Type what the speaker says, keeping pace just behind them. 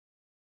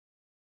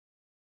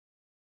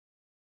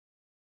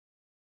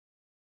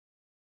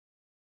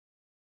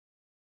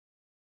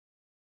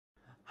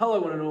Hello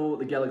one and all,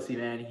 the Galaxy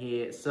Man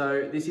here.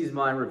 So this is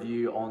my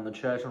review on The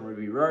Church on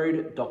Ruby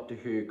Road, Doctor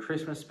Who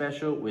Christmas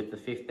special with the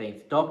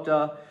 15th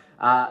Doctor.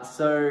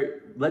 So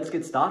let's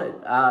get started.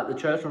 The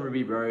Church on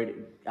Ruby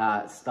Road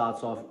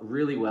starts off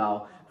really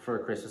well for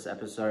a Christmas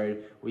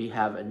episode. We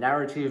have a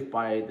narrative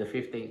by the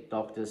 15th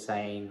Doctor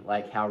saying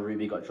like how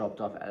Ruby got dropped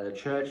off at a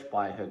church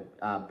by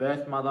her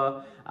birth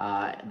mother,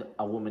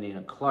 a woman in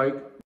a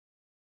cloak.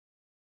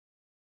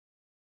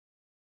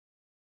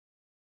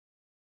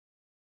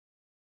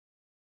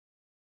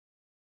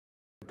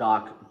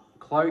 Dark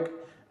cloak,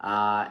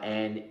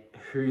 and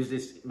who's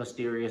this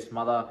mysterious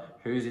mother,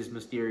 who's this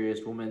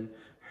mysterious woman,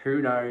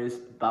 who knows,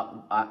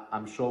 but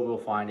I'm sure we'll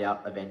find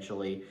out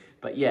eventually.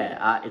 But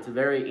yeah, it's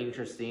very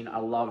interesting. I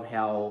love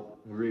how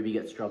Ruby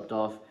gets dropped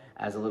off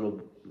as a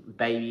little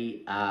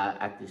baby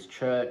at this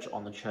church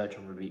on the Church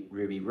on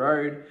Ruby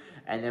Road,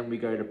 and then we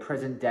go to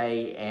present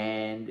day,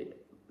 and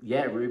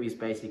yeah, Ruby's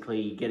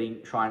basically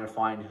trying to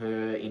find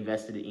her,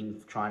 invested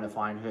in trying to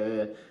find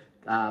her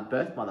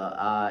birth mother,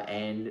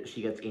 and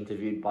she gets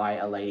interviewed by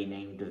a lady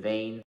named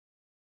Devine.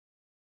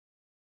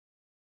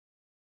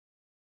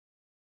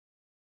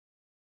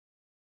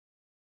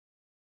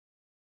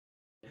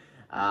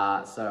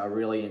 So I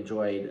really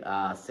enjoyed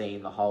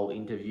seeing the whole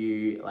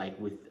interview like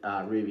with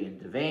Ruby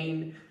and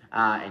Devine,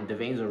 and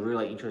Devine's a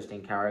really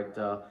interesting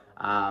character,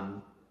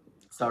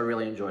 so I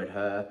really enjoyed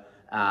her.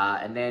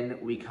 And then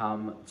we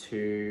come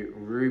to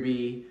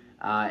Ruby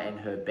and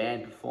her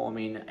band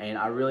performing, and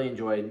I really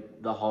enjoyed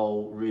the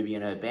whole Ruby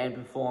and her band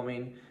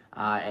performing,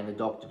 and the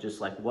Doctor just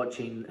like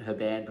watching her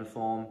band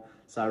perform,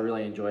 so I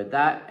really enjoyed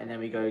that. And then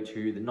we go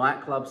to the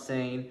nightclub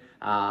scene,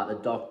 the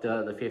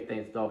Doctor, the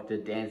 15th Doctor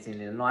dancing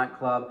in a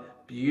nightclub.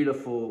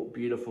 Beautiful,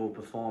 beautiful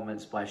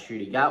performance by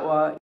Ncuti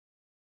Gatwa.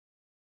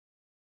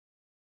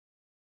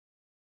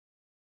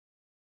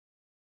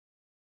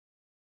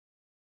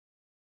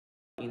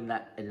 In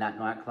that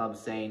nightclub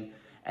scene.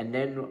 And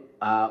then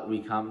we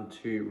come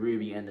to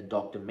Ruby and the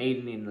Doctor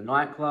meeting in the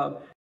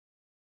nightclub.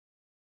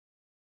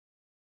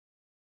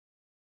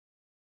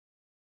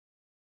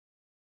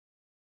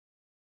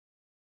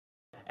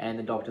 And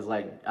the Doctor's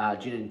like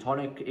gin and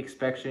tonic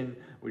inspection,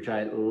 which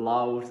I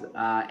loved.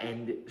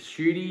 And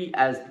Ncuti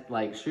as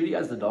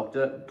the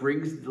Doctor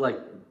brings like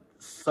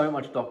so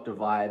much Doctor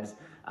vibes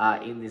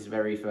in this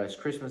very first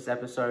Christmas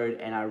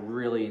episode, and I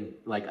really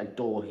like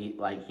adore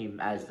him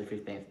as the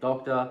 15th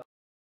Doctor.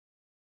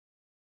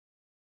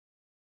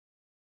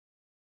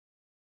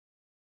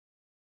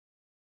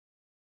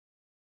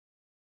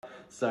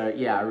 So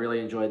yeah, I really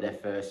enjoyed their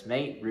first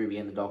meet, Ruby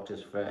and the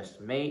Doctor's first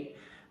meet.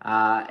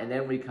 And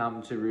then we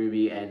come to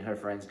Ruby and her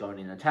friends going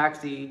in a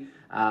taxi,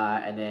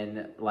 and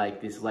then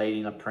like this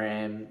lady in a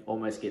pram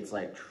almost gets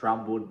like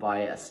trumbled by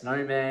a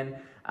snowman,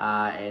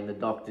 and the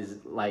Doctor's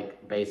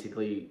like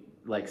basically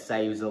like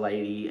saves the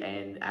lady,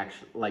 and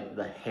actually like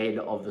the head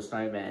of the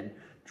snowman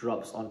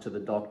drops onto the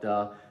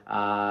Doctor,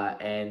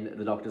 and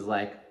the Doctor's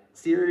like,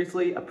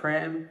 seriously, a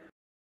pram?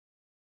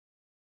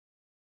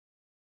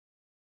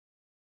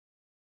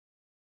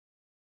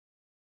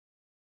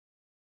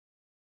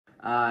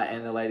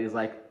 And the lady's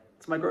like,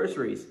 it's my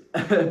groceries,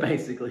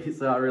 basically.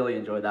 So I really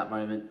enjoyed that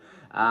moment.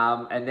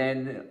 And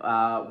then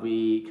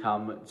we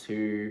come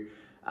to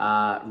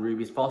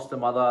Ruby's foster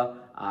mother,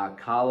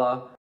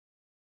 Carla.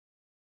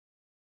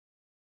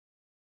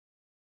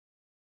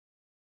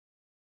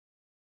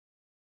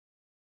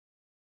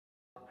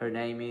 Her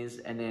name is,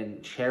 and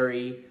then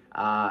Cherry,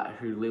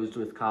 who lives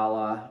with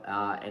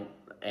Carla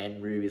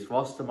and Ruby's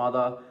foster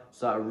mother.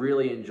 So I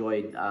really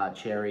enjoyed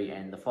Cherry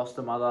and the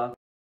foster mother.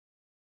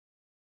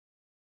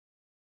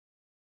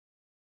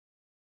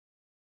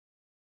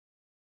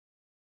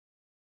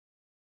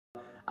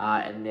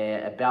 And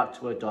they're about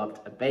to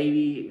adopt a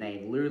baby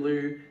named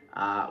Lulu,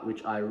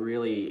 which I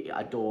really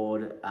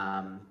adored.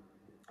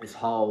 This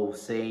whole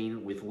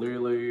scene with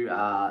Lulu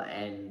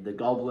and the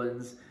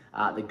goblins.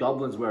 The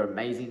goblins were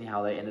amazing,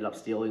 how they ended up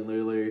stealing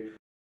Lulu.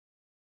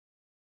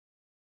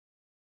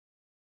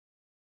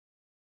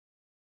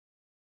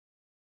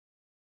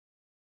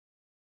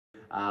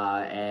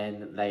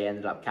 And they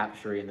ended up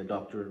capturing the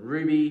Doctor and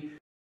Ruby.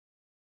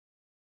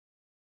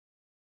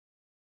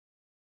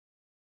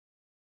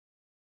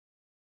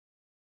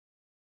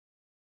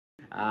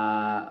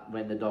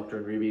 When the Doctor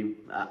and Ruby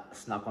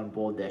snuck on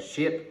board their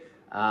ship,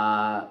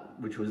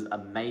 which was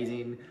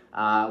amazing.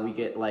 We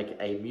get like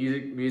a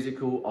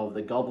musical of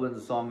the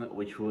Goblins song,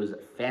 which was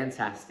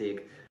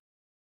fantastic.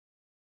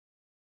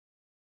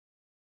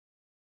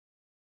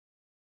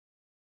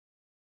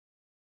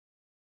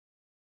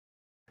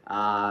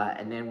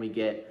 And then we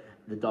get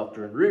the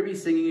Doctor and Ruby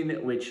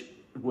singing, which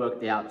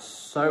worked out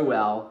so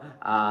well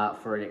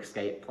for an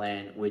escape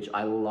plan, which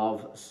I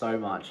love so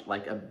much.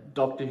 Like a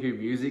Doctor Who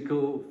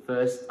musical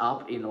first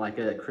up in like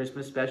a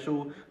Christmas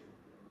special.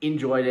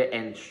 Enjoyed it,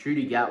 and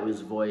Ncuti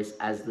Gatwa's voice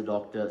as the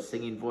Doctor,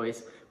 singing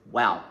voice,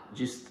 wow,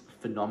 just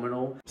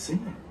phenomenal.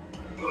 Sing.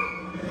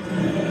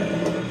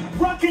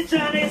 Rocket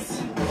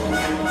Janice!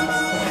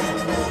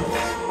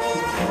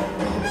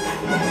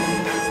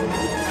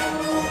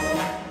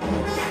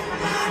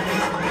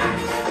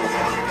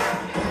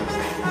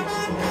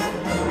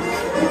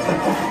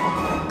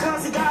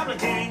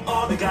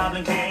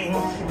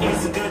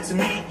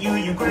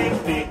 a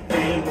great big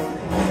thing.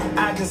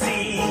 I can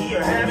see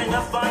you're having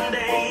a fun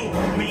day.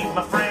 Meet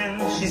my friend,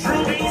 she's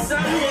Ruby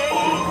Sunday.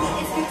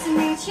 It's good to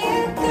meet you,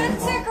 good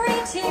to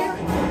greet you,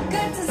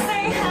 good to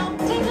say how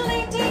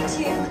diddly did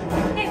you.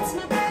 It's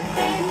my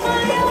birthday,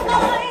 my oh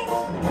my,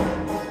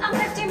 I'm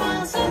 50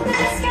 miles up the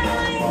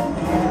sky.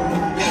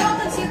 The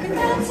problems you can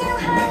go to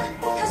hell,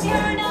 cause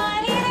you're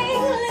not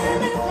eating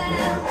Lulu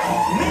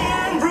Me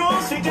and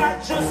Bruce, we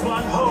got just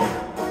one hope.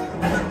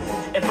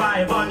 If I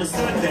have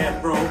understood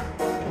that, bro,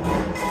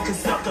 could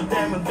suck up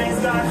there when things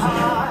got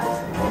hard.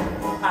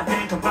 I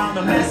think I found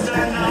the master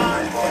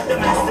knot. The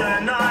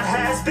master knot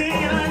has been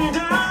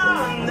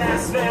undone.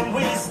 That's when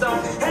we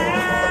start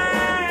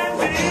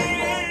having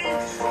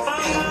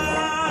fun.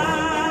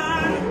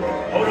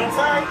 Hold on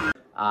tight.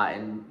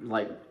 And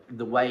like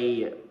the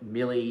way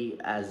Millie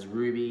as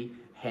Ruby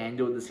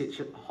handled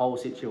the whole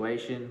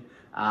situation,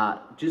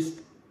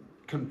 just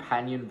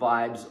companion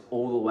vibes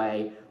all the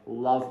way.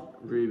 Love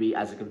Ruby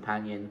as a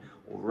companion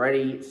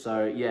already.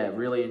 So yeah,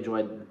 really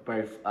enjoyed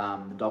both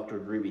the Doctor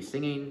and Ruby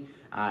singing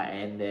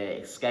and their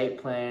escape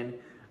plan.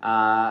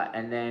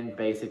 And then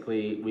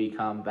basically we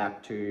come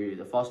back to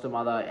the foster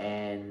mother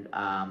and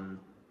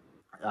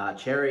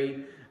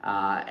Cherry,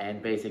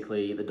 and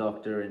basically the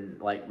Doctor and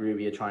like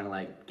Ruby are trying to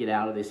like get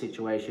out of this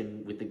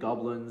situation with the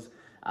goblins,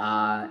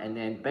 and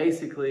then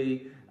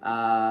basically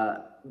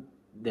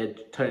they're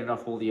turning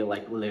off all the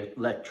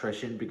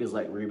electrician because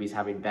like Ruby's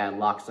having bad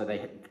luck, so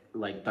they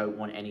like don't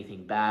want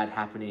anything bad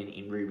happening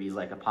in Ruby's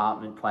like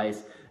apartment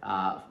place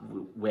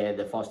where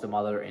the foster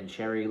mother and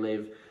Cherry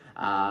live.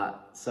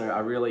 So I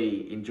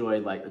really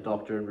enjoyed like the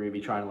Doctor and Ruby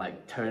trying to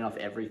like turn off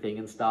everything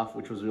and stuff,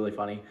 which was really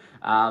funny.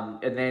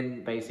 And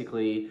then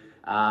basically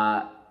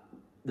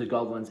the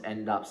goblins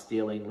end up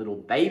stealing little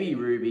baby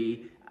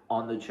Ruby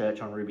on the Church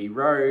on Ruby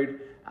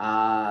Road,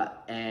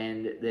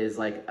 and there's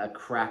like a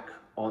crack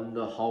on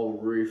the whole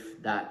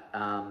roof that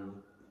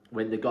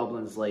when the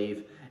goblins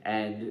leave,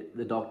 and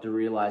the Doctor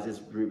realizes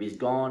Ruby's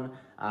gone,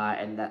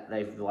 and that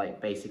they've like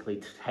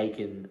basically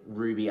taken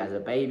Ruby as a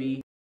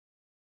baby.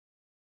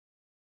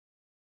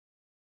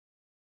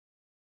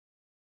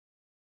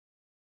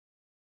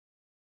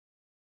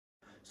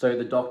 So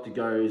the Doctor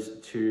goes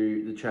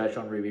to the Church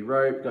on Ruby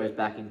Road, goes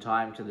back in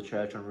time to the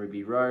Church on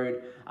Ruby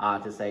Road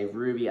to save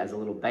Ruby as a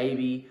little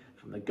baby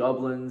from the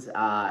goblins.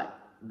 And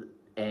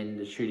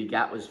Ncuti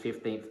Gatwa's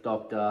 15th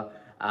Doctor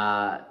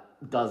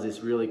does this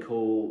really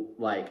cool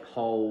like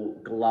whole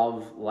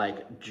glove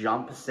like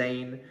jump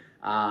scene,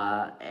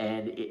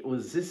 and it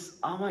was just,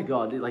 oh my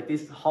god, like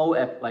this whole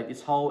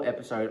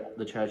episode,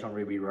 the Church on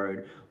Ruby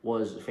Road,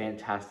 was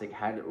fantastic.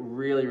 Had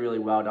really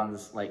well done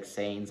like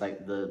scenes,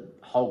 like the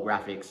whole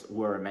graphics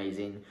were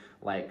amazing.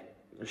 Like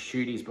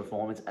Ncuti's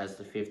performance as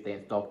the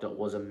 15th Doctor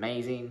was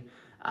amazing.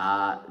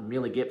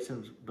 Millie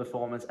Gibson's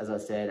performance, as I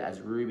said, as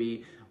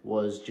Ruby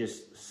was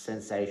just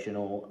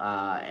sensational,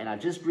 and I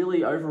just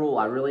really, overall,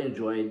 I really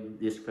enjoyed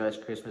this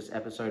first Christmas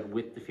episode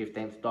with the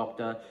 15th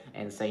Doctor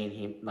and seeing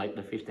him, like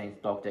the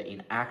 15th Doctor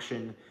in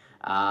action.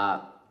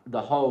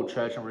 The whole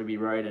Church on Ruby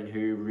Road and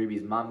who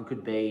Ruby's mum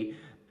could be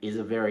is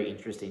a very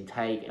interesting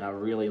take, and I'm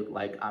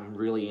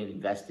really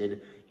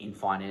invested in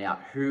finding out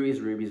who is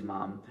Ruby's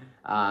mum,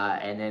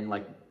 and then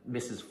like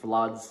Mrs.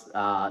 Floods,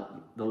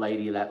 the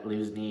lady that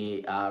lives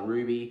near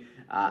Ruby,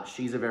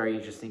 she's a very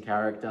interesting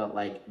character.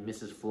 Like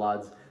Mrs.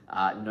 Floods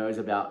knows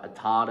about a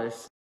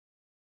TARDIS.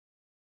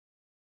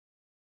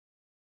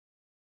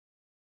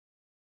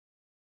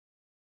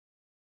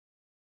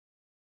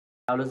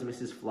 How does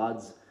Mrs.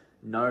 Floods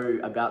know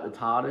about the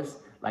TARDIS?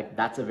 Like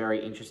that's a very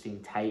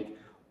interesting take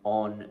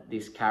on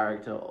this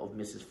character of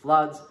Mrs.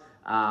 Floods.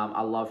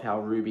 I love how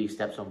Ruby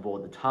steps on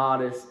board the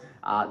TARDIS.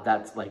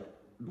 That's like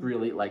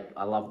really, like,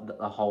 I love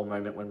the whole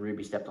moment when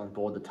Ruby stepped on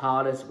board the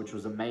TARDIS, which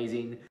was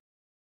amazing.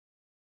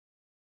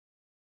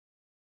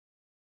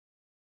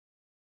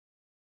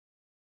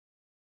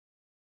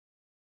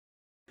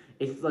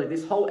 It's like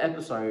this whole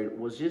episode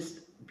was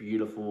just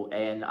beautiful,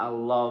 and I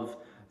love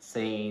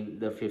seeing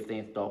the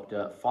 15th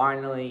Doctor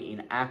finally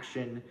in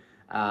action.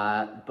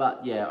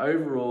 But yeah,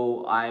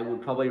 overall, I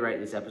would probably rate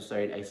this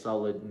episode a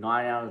solid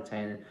 9 out of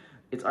 10.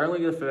 It's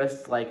only the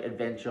first like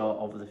adventure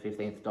of the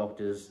 15th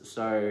Doctor's,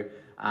 so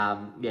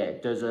yeah,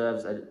 it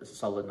deserves a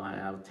solid 9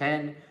 out of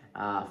 10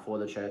 for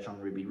the Church on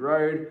Ruby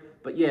Road.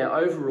 But yeah,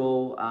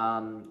 overall,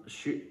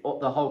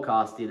 the whole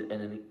cast did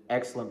an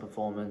excellent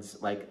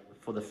performance, like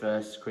for the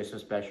first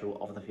Christmas special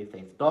of the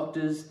 15th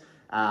Doctor's.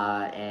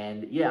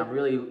 And yeah, I'm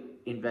really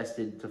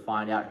invested to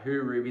find out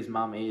who Ruby's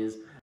mum is.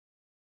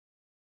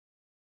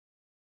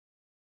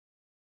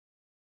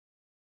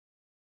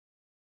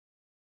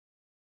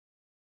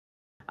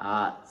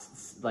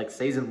 Like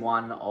season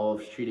 1 of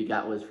Ncuti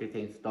Gatwa's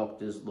 15th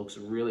Doctors looks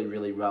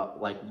really well,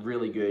 like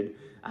really good.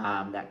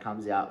 That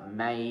comes out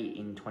May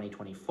in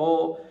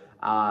 2024.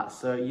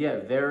 So yeah,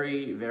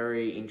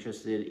 very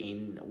interested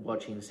in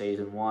watching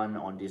season 1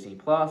 on Disney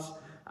Plus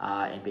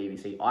and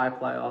BBC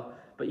iPlayer.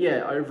 But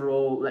yeah,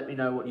 overall, let me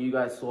know what you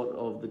guys thought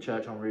of the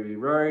Church on Ruby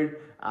Road.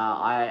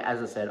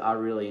 As I said, I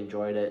really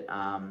enjoyed it.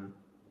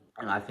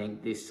 And I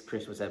think this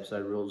Christmas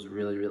episode was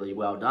really, really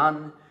well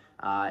done.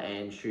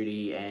 And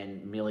Shruti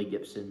and Millie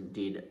Gibson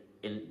did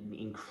an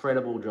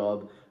incredible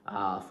job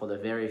for the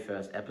very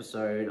first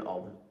episode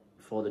of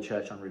For the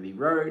Church on Ruby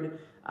Road.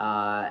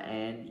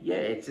 And yeah,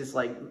 it's just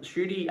like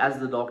Shruti as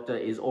the Doctor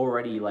is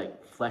already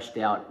like fleshed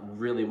out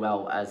really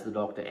well as the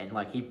Doctor, and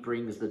like he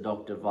brings the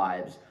Doctor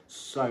vibes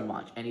so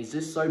much, and he's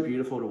just so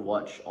beautiful to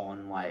watch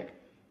on like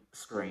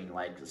screen.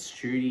 Like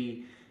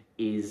Shruti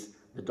is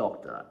the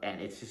Doctor, and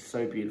it's just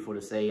so beautiful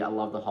to see. I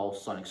love the whole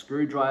sonic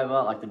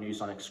screwdriver, like the new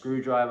sonic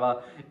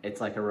screwdriver.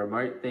 It's like a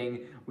remote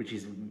thing, which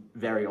is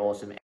very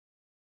awesome.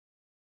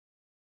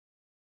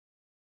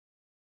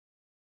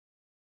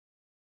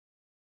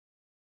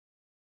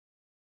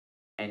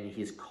 And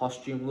his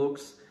costume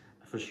looks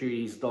for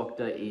Shruti's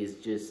Doctor is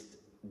just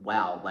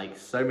wow, like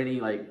so many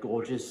like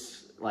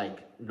gorgeous, like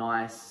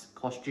nice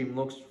costume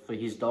looks for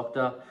his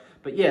Doctor.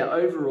 But yeah,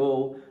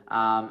 overall,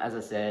 as I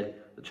said,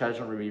 The Church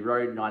on Ruby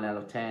Road, 9 out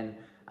of 10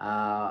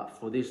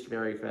 for this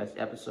very first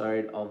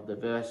episode of the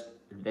first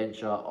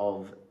adventure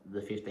of the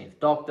 15th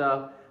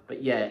Doctor.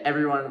 But yeah,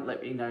 everyone,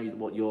 let me know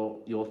what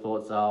your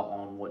thoughts are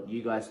on what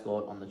you guys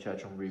thought on The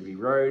Church on Ruby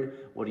Road.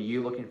 What are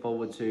you looking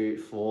forward to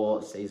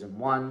for season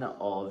 1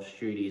 of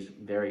Shruti's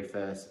very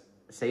first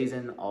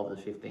season of the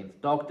 15th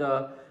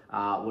Doctor?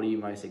 What are you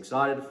most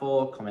excited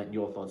for? Comment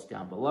your thoughts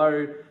down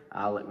below.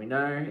 Let me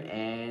know.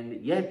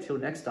 And yeah, till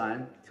next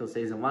time, till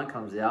season 1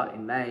 comes out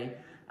in May.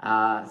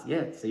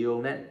 Yeah, see you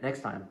all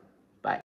next time.